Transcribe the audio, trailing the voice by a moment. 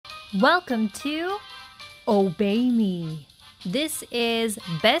Welcome to Obey Me. This is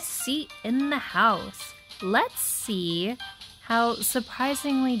Best Seat in the House. Let's see how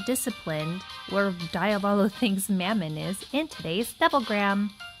surprisingly disciplined where Diavolo thinks Mammon is in today's Devilgram.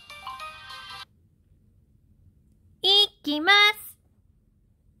 Ikimasu!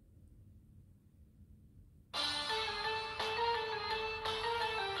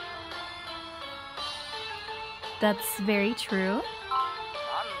 That's very true.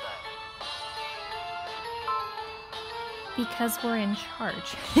 Because we're in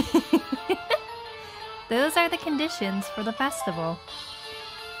charge. Those are the conditions for the festival.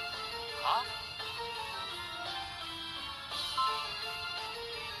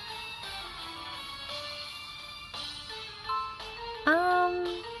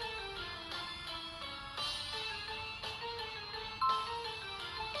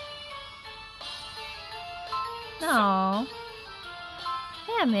 No.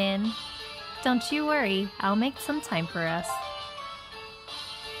 Mammon, don't you worry. I'll make some time for us.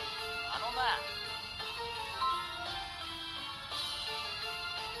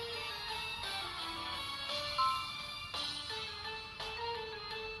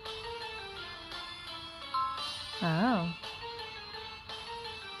 Oh.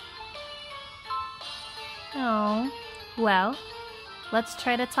 Oh. Well, let's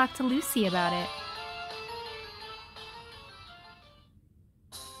try to talk to Lucy about it.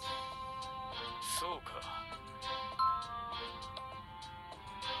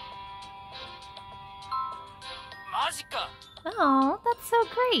 Oh, that's so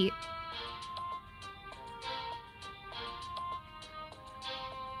great.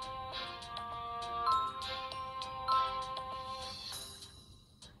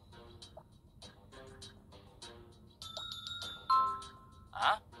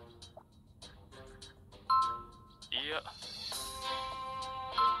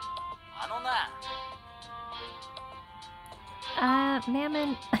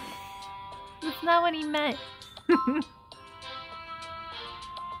 Mammon, that's not what he meant.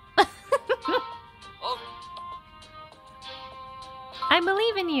 I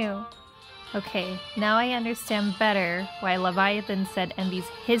believe in you. Okay, now I understand better why Leviathan said envy's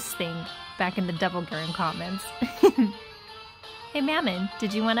his thing back in the Devilgram comments. Hey Mammon,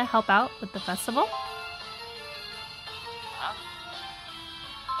 did you want to help out with the festival?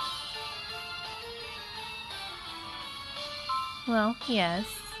 Well, yes.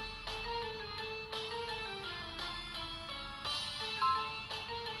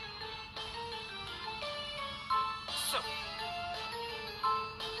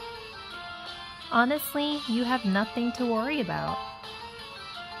 Honestly, you have nothing to worry about.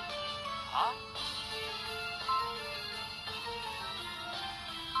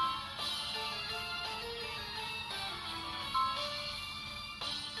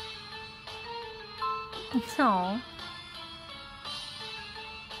 No.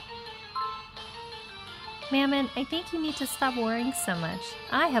 Mammon, I think you need to stop worrying so much.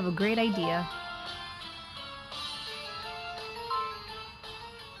 I have a great idea.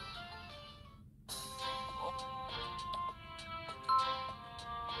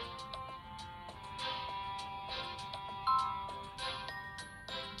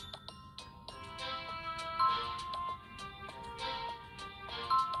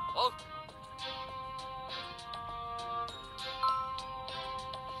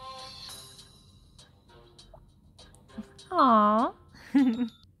 Aww.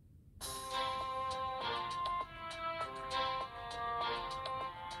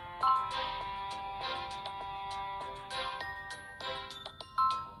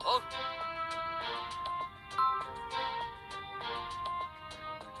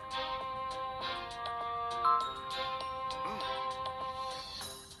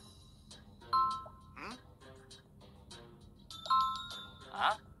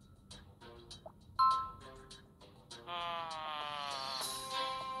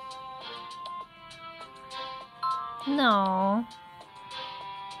 No.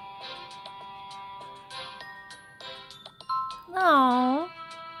 No.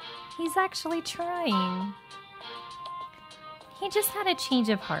 He's actually trying. He just had a change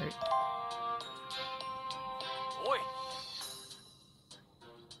of heart.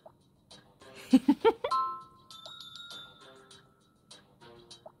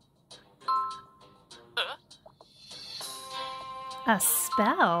 A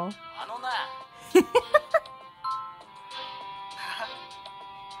spell?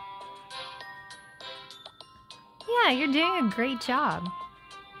 Yeah, you're doing a great job.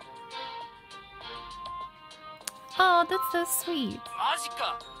 Oh, that's so sweet.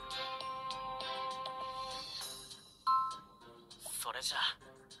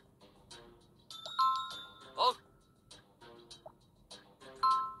 Oh.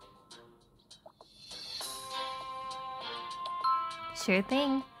 Sure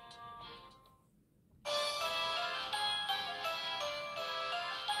thing.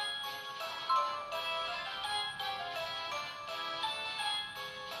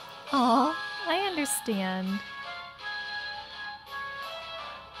 Oh, I understand.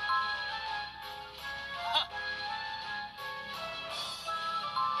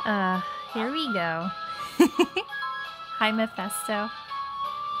 Here we go. Hi, Mephisto.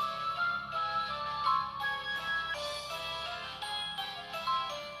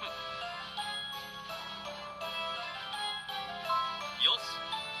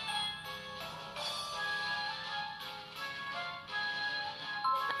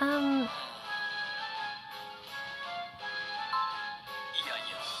 Um... いやい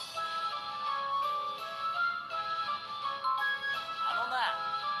や。あのな。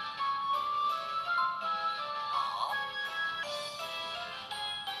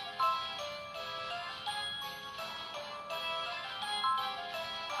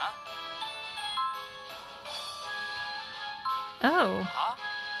Oh.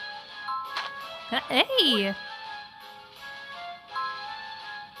 Hey!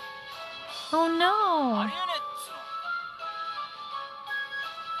 Oh no!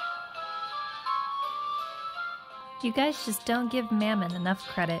 You guys just don't give Mammon enough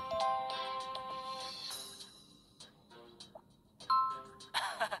credit.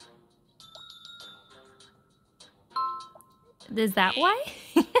 Is that why?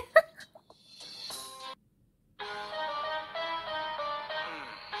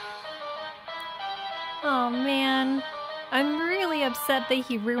 Oh man, I'm really upset that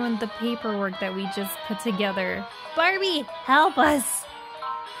he ruined the paperwork that we just put together. Barbie, help us!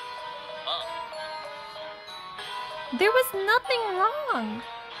 There was nothing wrong!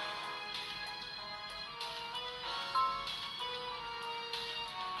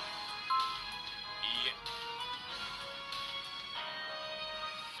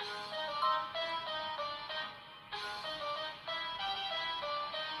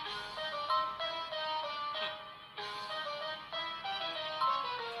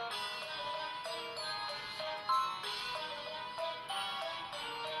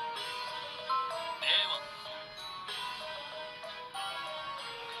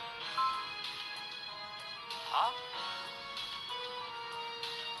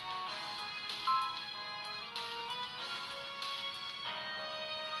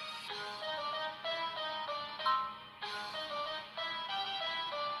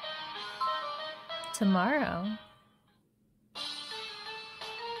 Tomorrow.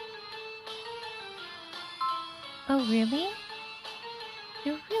 Oh, really?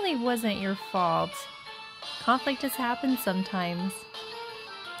 It really wasn't your fault. Conflict has happened sometimes.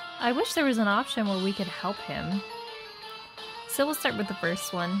 I wish there was an option where we could help him. So we'll start with the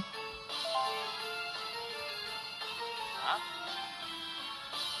first one.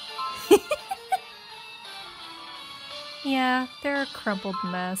 Yeah, they're a crumpled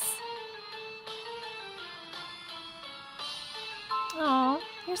mess. Aw,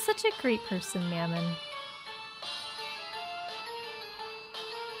 you're such a great person, Mammon.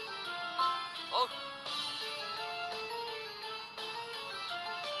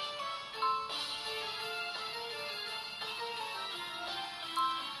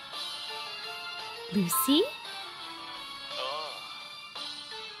 Lucy?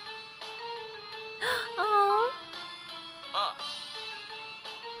 Oh.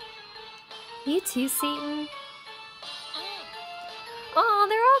 You too, Satan? Oh,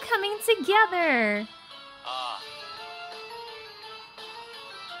 they're all coming together.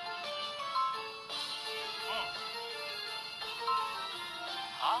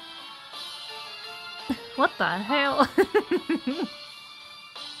 What the hell?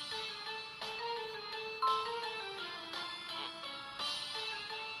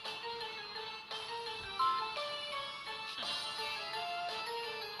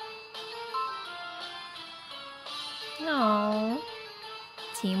 Oh,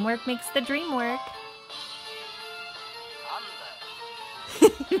 teamwork makes the dream work.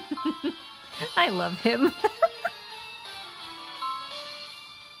 I love him.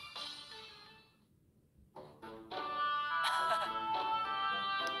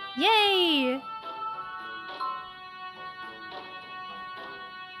 Yay!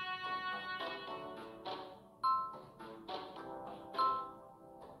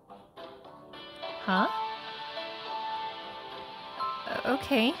 Huh?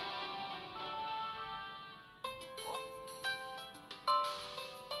 Okay.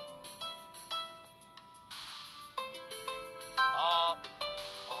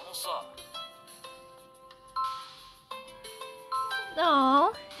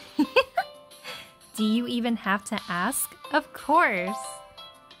 Oh. Do you even have to ask? Of course.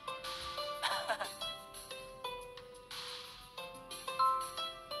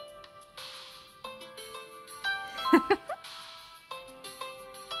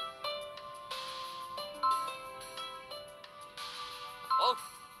 Oh.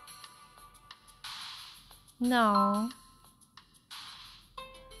 No.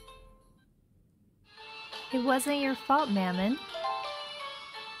 It wasn't your fault, Mammon.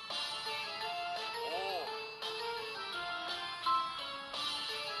 Oh.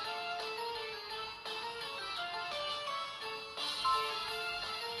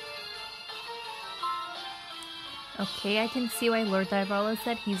 Okay, I can see why Lord Divala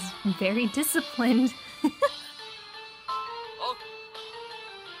said he's very disciplined. Oh.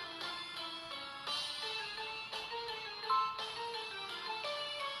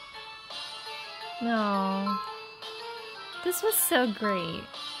 No. This was so great.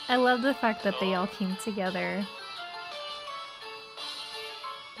 I love the fact that they all came together.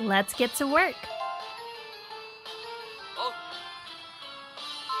 Let's get to work. Oh.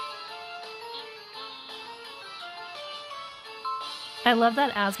 I love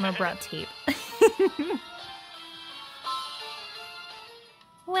that Asma brought tape.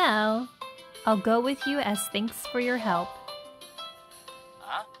 Well, I'll go with you as thanks for your help.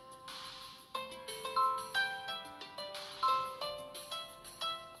 Huh?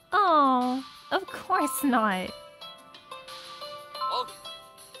 Oh, of course not. Oh.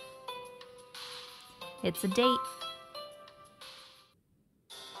 It's a date.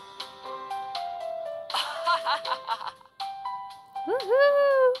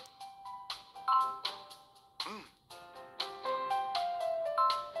 Woohoo! 음.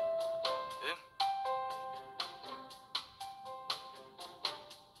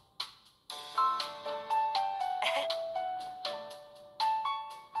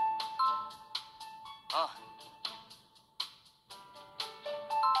 아.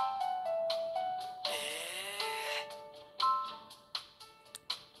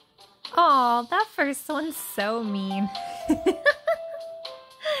 Aw, that first one's so mean.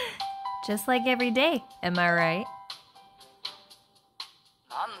 Just like every day, am I right?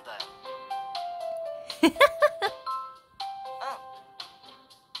 난데.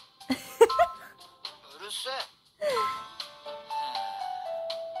 으르세.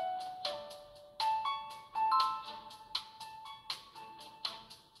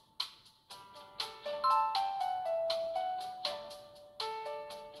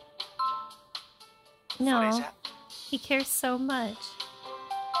 No, 소리자. he cares so much.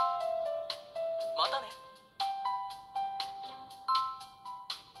 맞다네.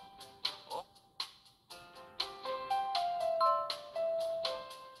 어?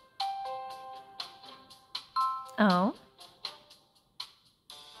 Oh?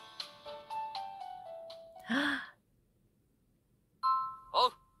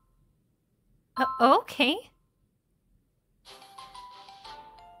 어? Okay.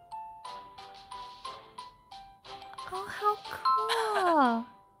 Oh, how cool.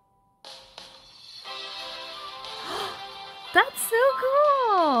 That's so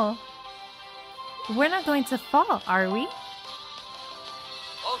cool. We're not going to fall, are we?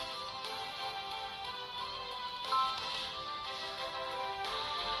 어?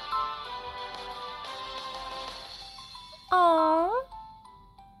 Oh.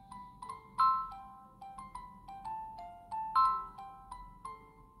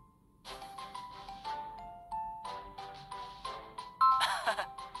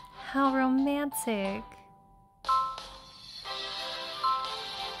 How romantic.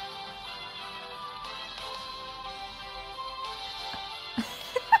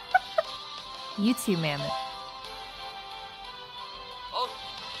 You too, Mammon. 어?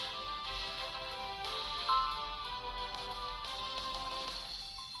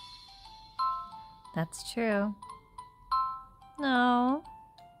 That's true. No.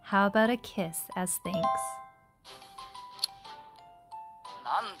 How about a kiss as thanks?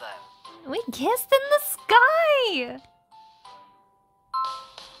 난데. We kissed in the sky!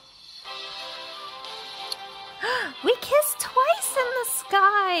 We kissed twice in the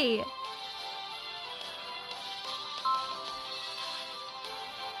sky!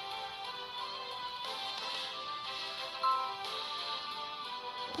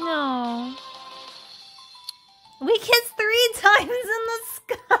 No. We kissed 3 times in the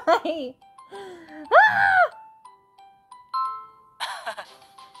sky! Ah!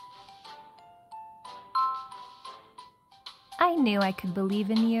 I knew I could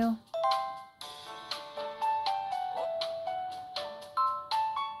believe in you.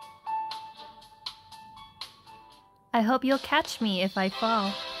 I hope you'll catch me if I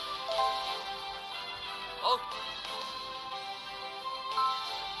fall. おう。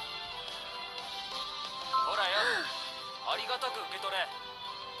ほらよ。ありがたく受け取れ。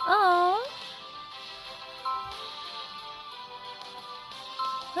 Oh,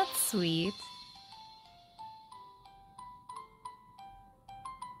 that's sweet.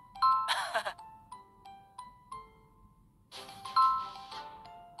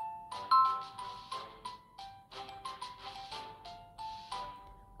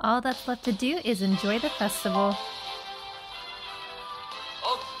 All that's left to do is enjoy the festival.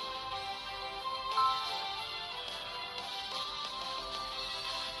 おう。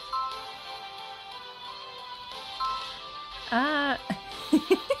 Ah.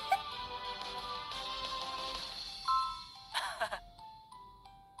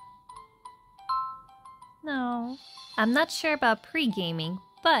 No. I'm not sure about pre-gaming,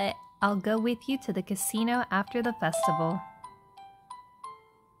 but I'll go with you to the casino after the festival.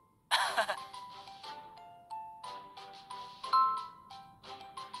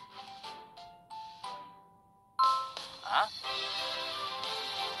 あ？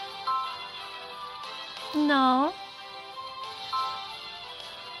 No.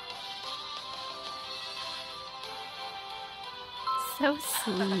 So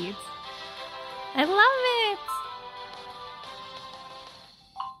sweet. I love it.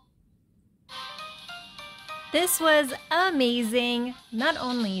 This was amazing. Not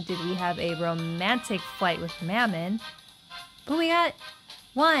only did we have a romantic flight with Mammon, but we got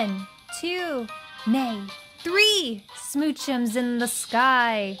 1, 2, nay, 3 smoochums in the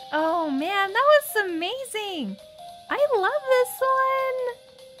sky. Oh man, that was amazing. I love this one.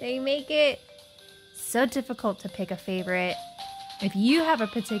 They make it so difficult to pick a favorite. If you have a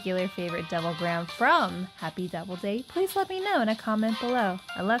particular favorite Devilgram from Happy Devil Day, please let me know in a comment below.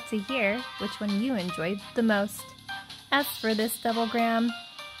 I'd love to hear which one you enjoyed the most. As for this Devilgram,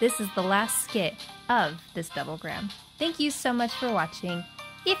 this is the last skit of this Devilgram. Thank you so much for watching.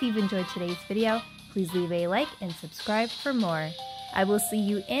 If you've enjoyed today's video, please leave a like and subscribe for more. I will see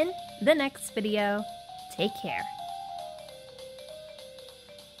you in the next video. Take care.